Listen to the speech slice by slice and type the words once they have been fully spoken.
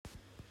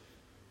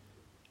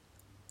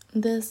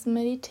This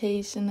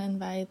meditation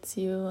invites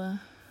you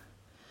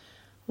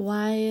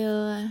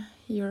while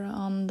you're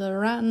on the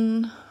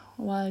run,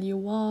 while you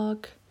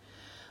walk,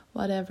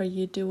 whatever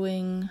you're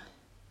doing,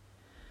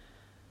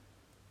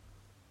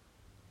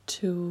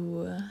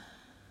 to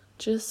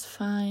just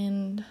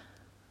find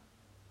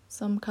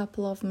some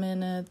couple of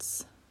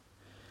minutes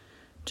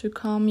to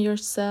calm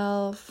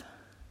yourself,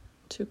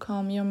 to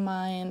calm your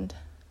mind,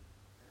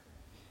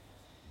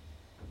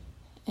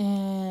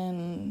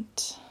 and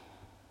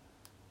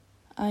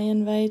I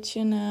invite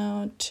you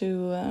now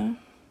to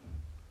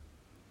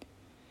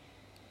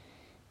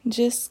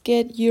just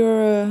get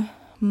your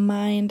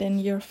mind and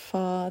your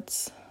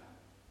thoughts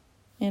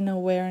in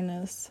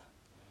awareness.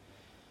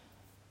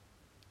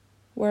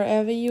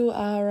 Wherever you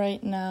are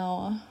right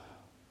now,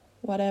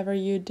 whatever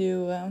you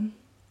do,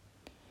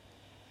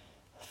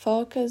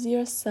 focus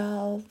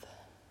yourself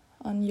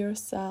on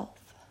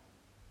yourself.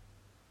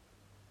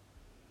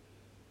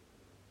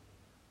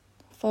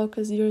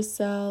 Focus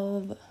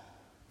yourself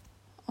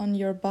on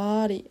your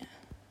body.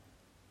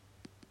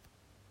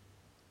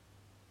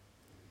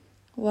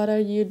 What are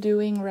you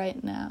doing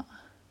right now?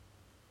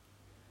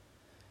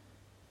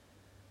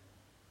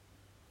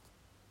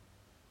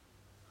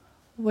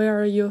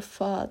 Where are your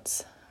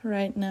thoughts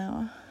right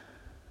now?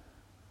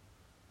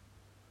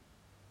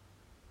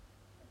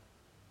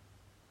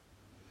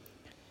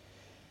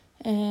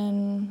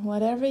 And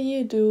whatever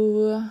you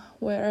do,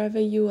 wherever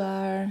you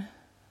are,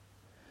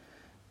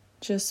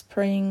 just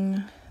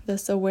bring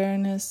this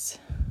awareness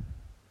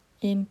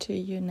into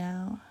you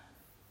now.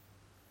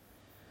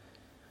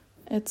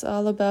 It's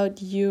all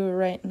about you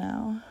right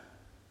now.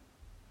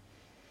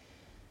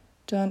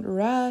 Don't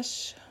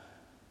rush.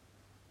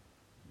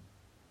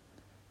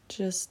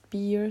 Just be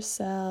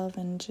yourself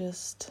and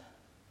just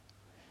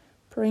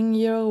bring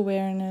your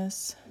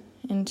awareness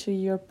into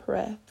your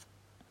breath.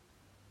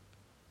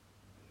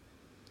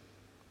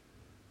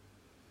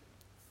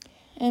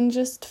 And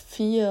just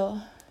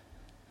feel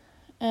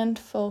and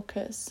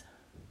focus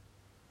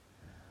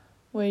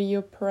where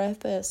your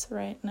breath is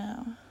right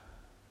now.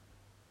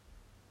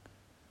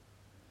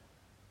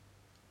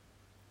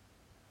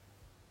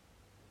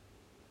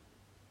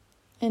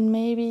 And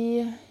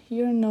maybe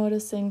you're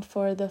noticing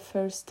for the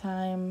first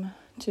time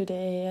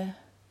today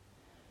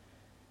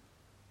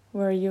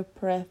where your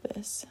breath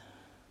is.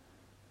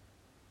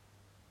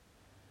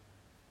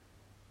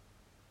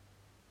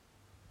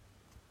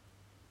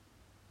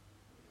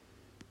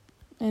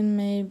 And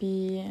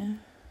maybe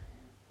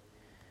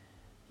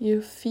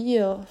you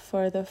feel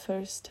for the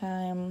first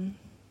time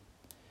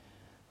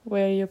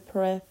where your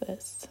breath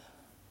is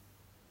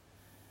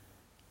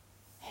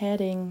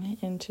heading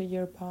into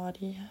your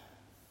body.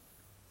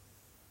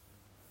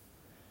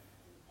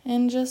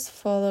 And just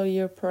follow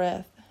your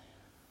breath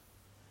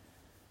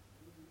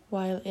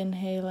while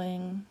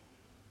inhaling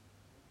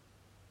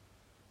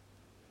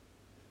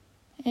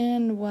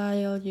and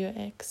while you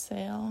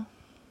exhale.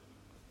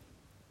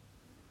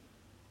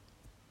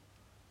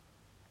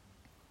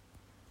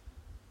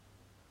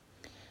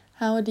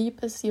 How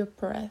deep is your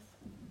breath?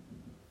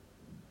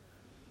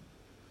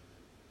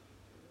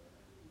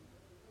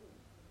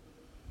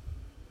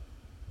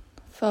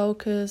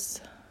 Focus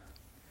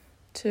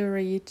to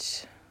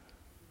reach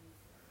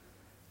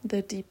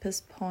the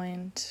deepest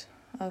point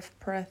of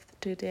breath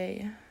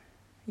today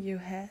you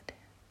had.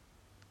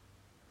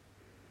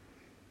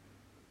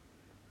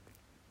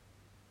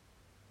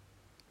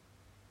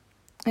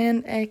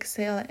 And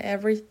exhale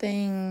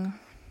everything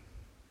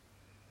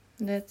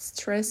that's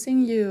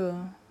stressing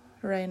you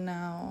right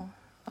now,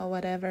 or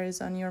whatever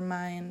is on your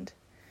mind,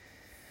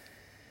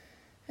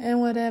 and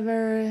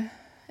whatever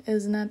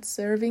is not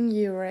serving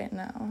you right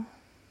now.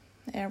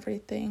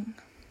 Everything.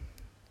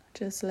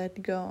 Just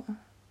let go.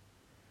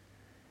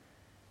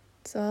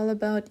 It's all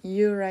about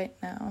you right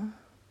now.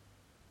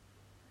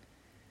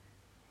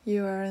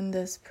 You are in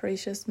this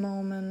precious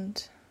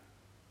moment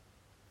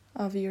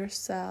of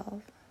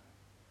yourself.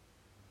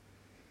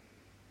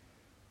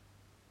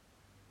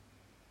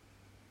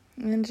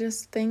 And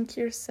just thank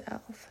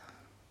yourself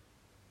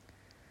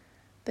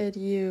that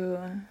you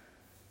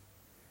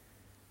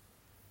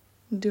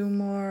do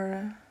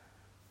more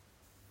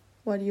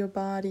what your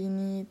body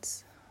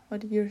needs,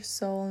 what your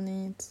soul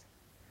needs,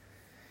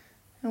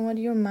 and what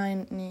your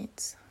mind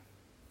needs.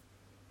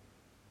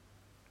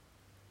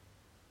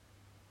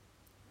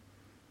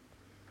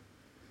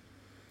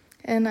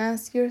 And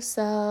ask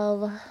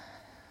yourself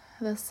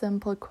the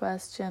simple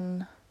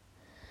question,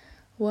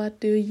 what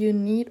do you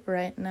need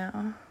right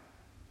now?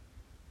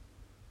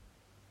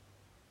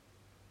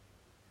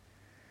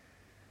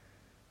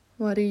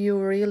 What do you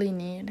really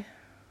need?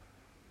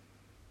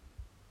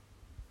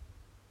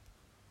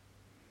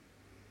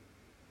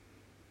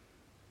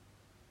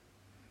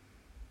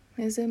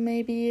 Is it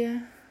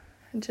maybe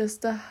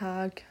just a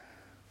hug,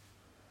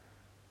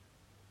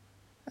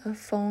 a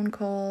phone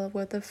call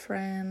with a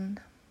friend,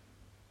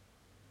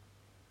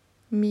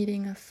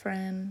 meeting a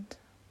friend,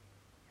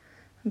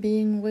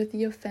 being with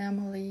your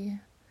family,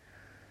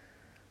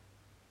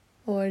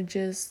 or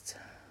just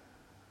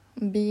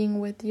being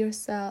with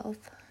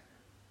yourself?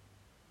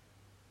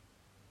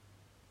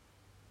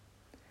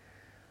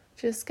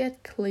 Just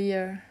get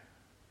clear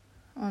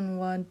on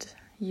what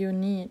you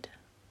need.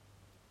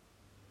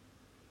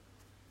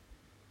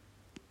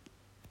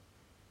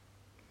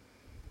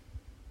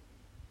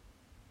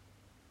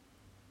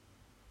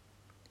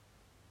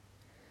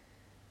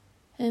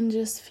 And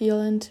just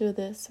feel into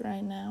this right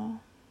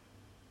now.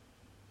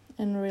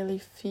 And really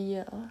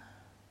feel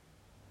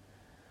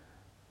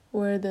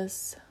where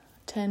this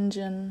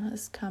tension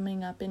is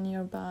coming up in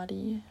your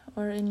body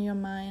or in your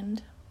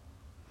mind.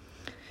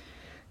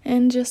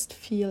 And just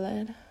feel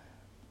it.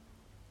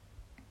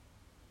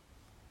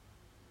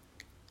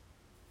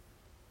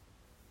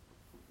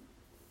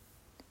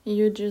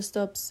 You just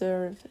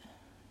observe.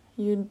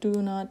 You do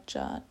not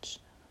judge.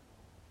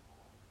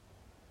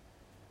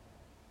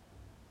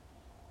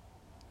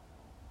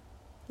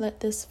 Let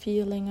this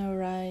feeling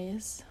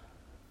arise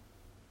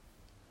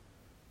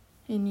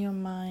in your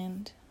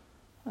mind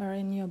or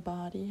in your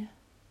body.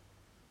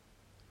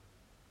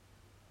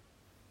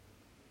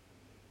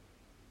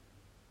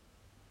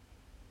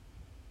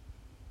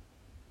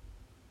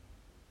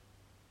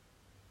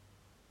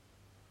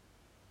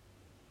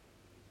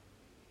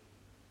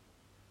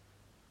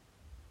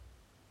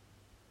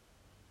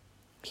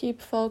 Keep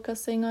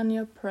focusing on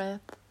your breath.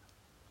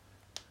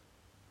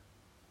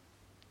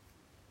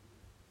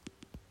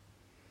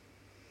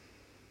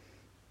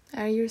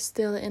 Are you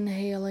still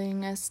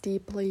inhaling as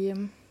deeply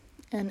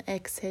and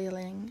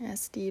exhaling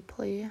as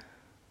deeply?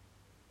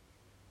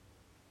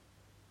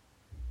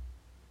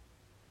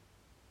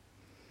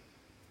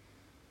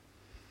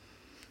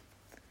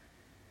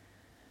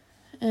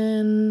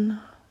 And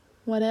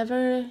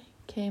whatever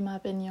came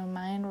up in your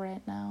mind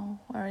right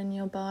now or in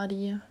your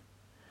body,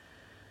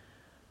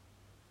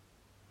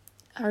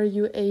 are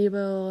you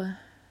able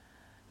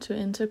to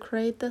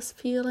integrate this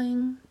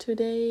feeling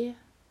today,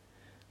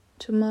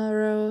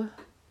 tomorrow,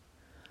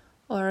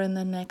 or in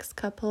the next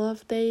couple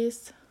of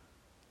days?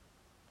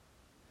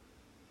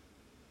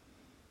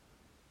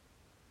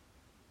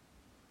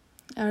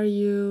 Are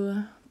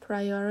you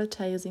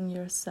prioritizing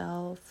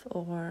yourself,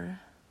 or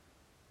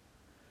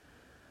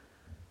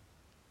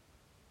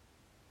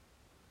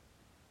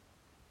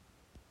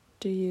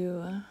do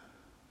you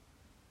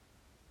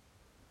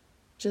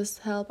just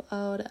help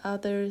out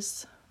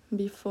others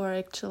before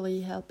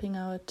actually helping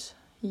out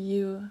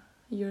you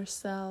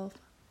yourself?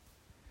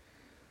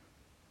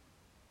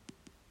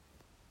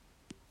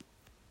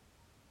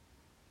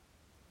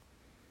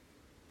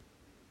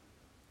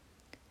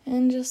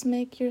 And just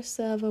make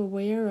yourself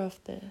aware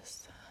of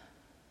this.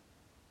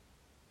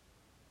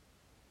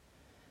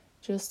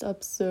 Just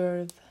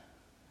observe.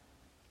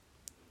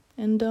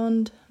 And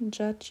don't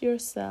judge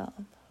yourself.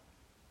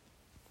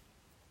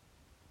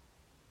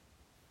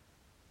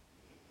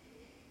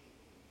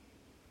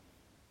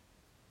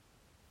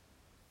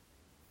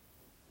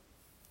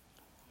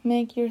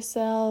 Make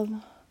yourself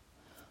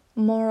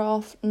more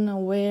often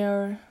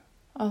aware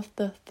of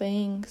the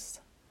things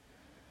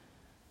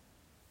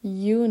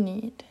you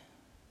need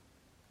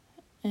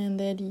and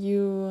that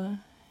you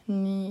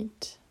need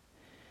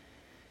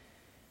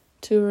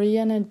to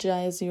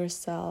re-energize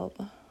yourself.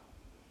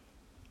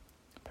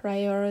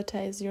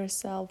 Prioritize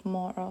yourself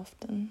more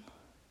often.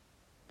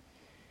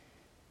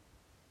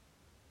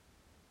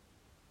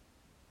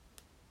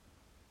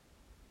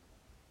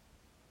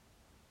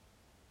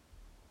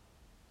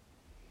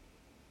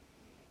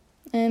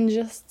 And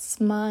just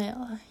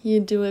smile.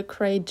 You do a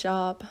great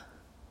job.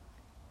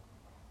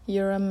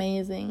 You're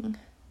amazing.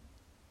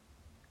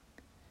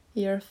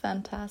 You're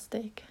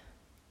fantastic.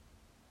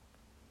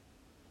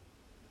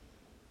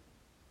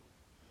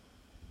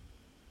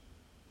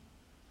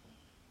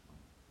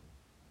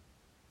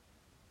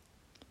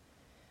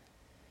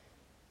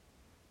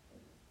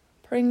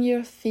 Bring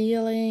your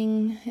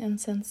feeling and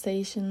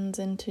sensations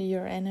into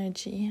your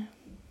energy.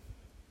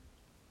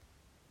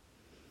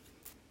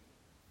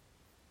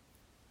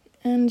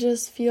 And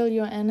just feel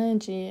your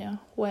energy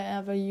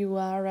wherever you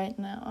are right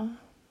now.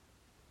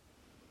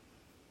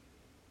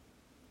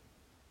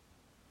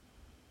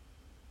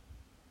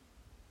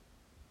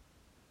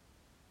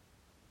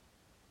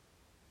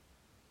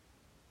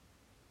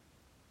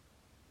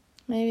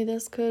 Maybe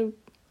this could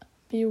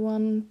be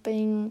one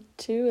thing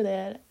too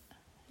that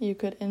you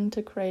could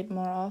integrate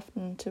more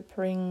often to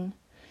bring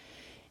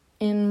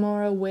in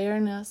more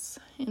awareness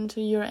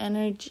into your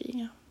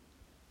energy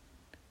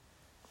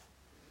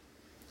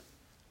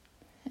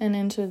and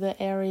into the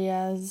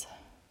areas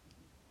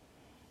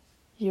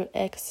you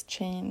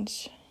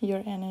exchange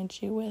your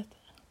energy with.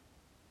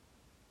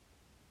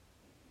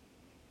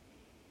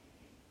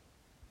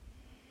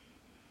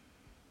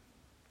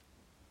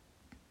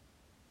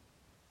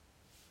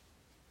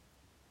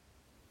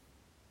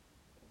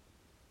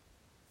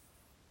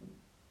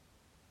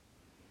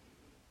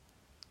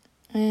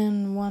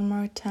 And one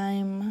more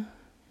time,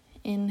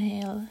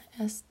 inhale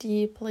as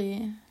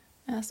deeply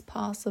as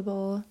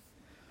possible.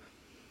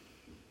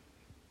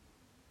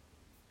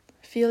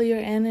 Feel your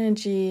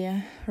energy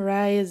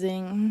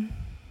rising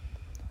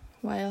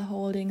while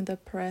holding the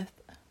breath.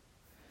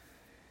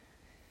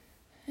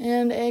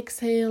 And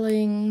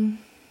exhaling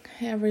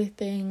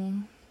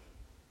everything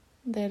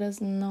that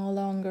is no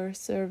longer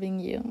serving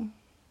you.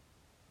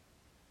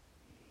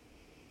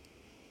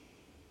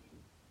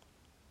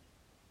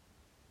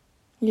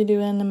 You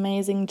do an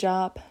amazing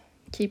job.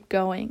 Keep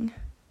going.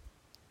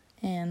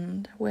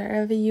 And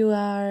wherever you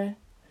are,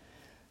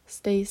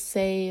 stay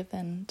safe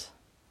and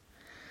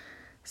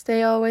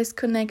stay always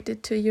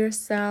connected to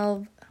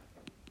yourself.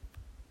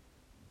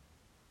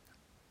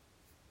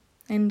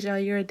 Enjoy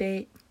your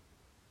day.